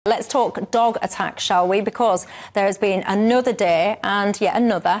let's talk dog attacks, shall we? Because there has been another day and yet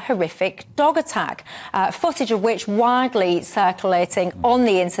another horrific dog attack, footage of which widely circulating on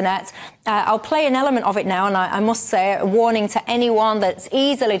the internet. I'll play an element of it now, and I must say, a warning to anyone that's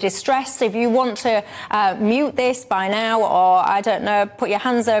easily distressed. If you want to mute this by now, or, I don't know, put your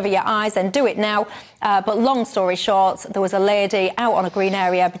hands over your eyes, then do it now. But long story short, there was a lady out on a green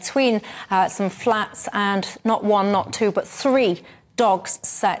area between some flats, and not one, not two, but three dogs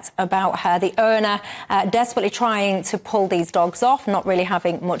set about her. The owner desperately trying to pull these dogs off, not really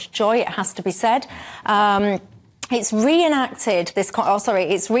having much joy, it has to be said. It's recreated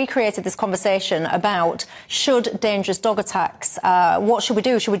this conversation about should dangerous dog attacks, what should we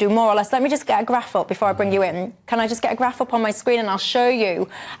do? Should we do more or less? Let me just get a graph up before I bring you in. Can I just get a graph up on my screen, and I'll show you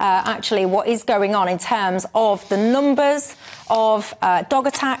actually what is going on in terms of the numbers of dog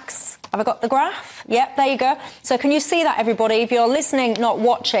attacks. Have I got the graph? Yep, there you go. So can you see that, everybody? If you're listening, not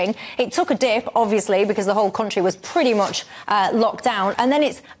watching, it took a dip, obviously, because the whole country was pretty much locked down, and then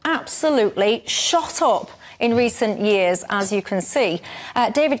it's absolutely shot up in recent years, as you can see.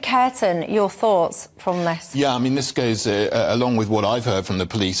 David Kurten, your thoughts from this? Yeah, I mean, this goes along with what I've heard from the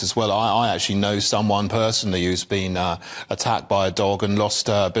police as well. I actually know someone personally who's been attacked by a dog and lost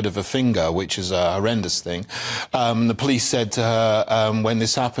a bit of a finger, which is a horrendous thing. The police said to her when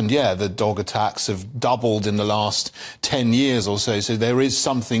this happened, yeah, the dog attacks have doubled in the last 10 years or so, so there is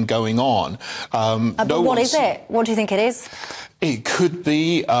something going on. But what is it? What do you think it is? It could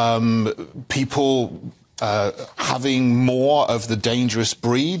be people having more of the dangerous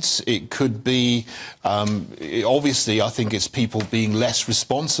breeds. It could be, obviously, I think it's people being less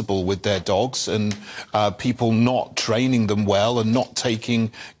responsible with their dogs, and people not training them well and not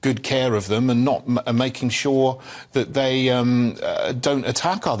taking good care of them, and not making sure that they don't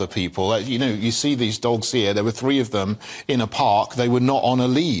attack other people. You know, you see these dogs here. There were 3 of them in a park. They were not on a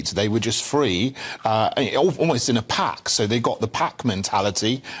lead. They were just free, almost in a pack. So they got the pack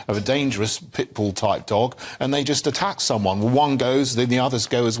mentality of a dangerous pit bull type dog, and they just attack someone. Well, one goes, then the others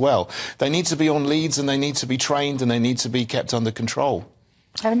go as well. They need to be on leads, and they need to be trained, and they need to be kept under control.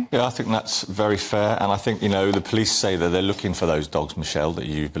 Kevin? Yeah, I think that's very fair, and I think, you know, the police say that they're looking for those dogs, Michelle, that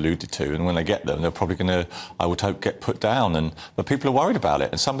you've alluded to, and when they get them, they're probably going to, I would hope, get put down, but people are worried about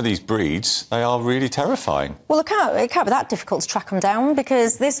it, and some of these breeds, they are really terrifying. Well, it can't be that difficult to track them down,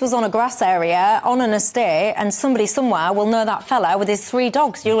 because this was on a grass area, on an estate, and somebody somewhere will know that fella with his 3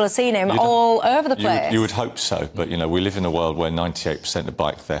 dogs. You will have seen him all over the place. You would hope so, but, you know, we live in a world where 98% of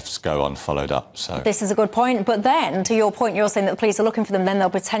bike thefts go unfollowed up, so... This is a good point, but then, to your point, you're saying that the police are looking for them, then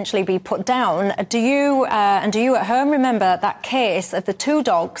they'll potentially be put down. Do you at home remember that case of the 2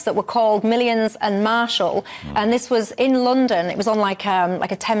 dogs that were called Millions and Marshall? And this was in London. It was on like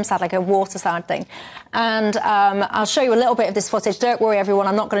a Thames side, like a waterside thing. And I'll show you a little bit of this footage. Don't worry, everyone,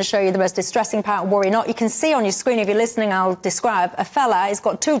 I'm not going to show you the most distressing part. Worry not. You can see on your screen, if you're listening, I'll describe. A fella has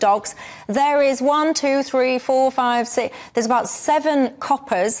got 2 dogs. There is 1, 2, 3, 4, 5, 6. There's about 7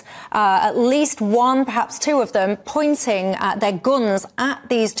 coppers, at least 1, perhaps 2 of them, pointing their guns at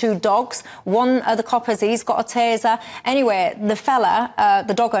these 2 dogs. One of the coppers, he's got a taser. Anyway, the fella,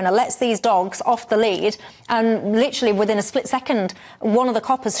 the dog owner, lets these dogs off the lead, and literally within a split second, one of the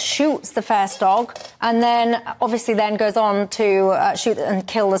coppers shoots the first dog, and then obviously then goes on to shoot and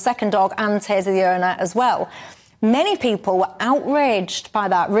kill the second dog and taser the owner as well. Many people were outraged by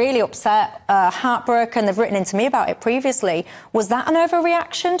that, really upset, heartbroken. They've written into me about it previously. Was that an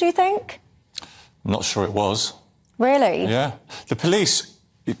overreaction, do you think? I'm not sure it was. Really? Yeah. The police,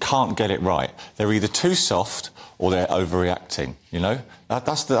 you can't get it right. They're either too soft or they're overreacting, you know?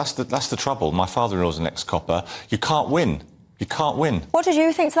 That's the trouble. My father-in-law's an ex-copper. You can't win. You can't win. What did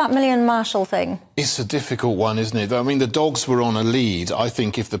you think to that Million Marshall thing? It's a difficult one, isn't it? I mean, the dogs were on a lead. I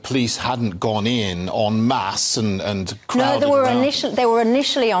think if the police hadn't gone in en masse and crowded they were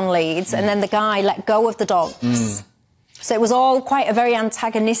initially on leads, and then the guy let go of the dogs. So it was all quite a very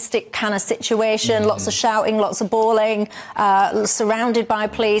antagonistic kind of situation, lots of shouting, lots of bawling, surrounded by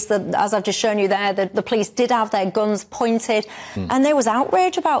police. As I've just shown you there, the police did have their guns pointed, and there was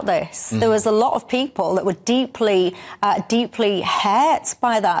outrage about this. There was a lot of people that were deeply hurt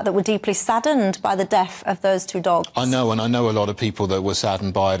by that were deeply saddened by the death of those 2 dogs. I know, and I know a lot of people that were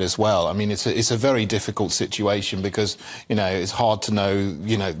saddened by it as well. I mean, it's a very difficult situation because, you know, it's hard to know,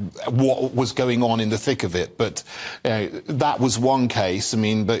 you know, what was going on in the thick of it, but, you know, that was one case. I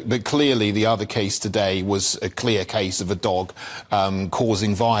mean, but clearly the other case today was a clear case of a dog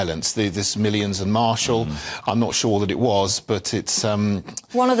causing violence. This Millions and Marshall, I'm not sure that it was, but it's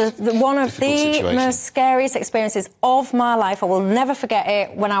one of the most scariest experiences of my life. I will never forget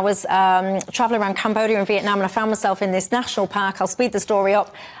it. When I was travelling around Cambodia and Vietnam, and I found myself in this national park. I'll speed the story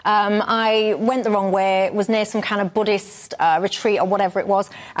up. I went the wrong way. It was near some kind of Buddhist retreat or whatever it was,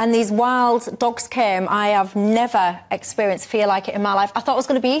 and these wild dogs came. I have never experienced fear like it in my life. I thought I was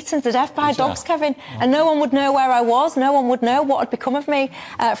going to be eaten to death by dogs, Kevin, and no one would know where I was. No one would know what had become of me.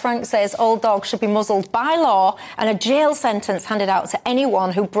 Frank says all dogs should be muzzled by law and a jail sentence handed out to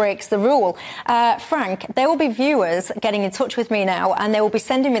anyone who breaks the rule. Frank, there will be viewers getting in touch with me now, and they will be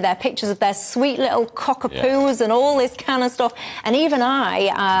sending me their pictures of their sweet little cockapoos and all this kind of stuff. And even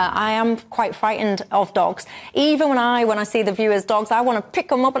I am quite frightened of dogs. Even when I see the viewers' dogs, I want to pick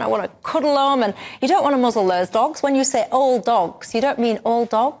them up and I want to cuddle them. And you don't want to muzzle those dogs. When you say all dogs, you don't mean all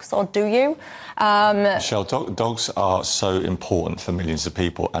dogs, or do you? Michelle, dogs are so important for millions of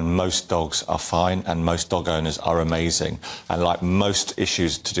people, and most dogs are fine, and most dog owners are amazing. And like most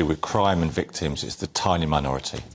issues to do with crime and victims, it's the tiny minority.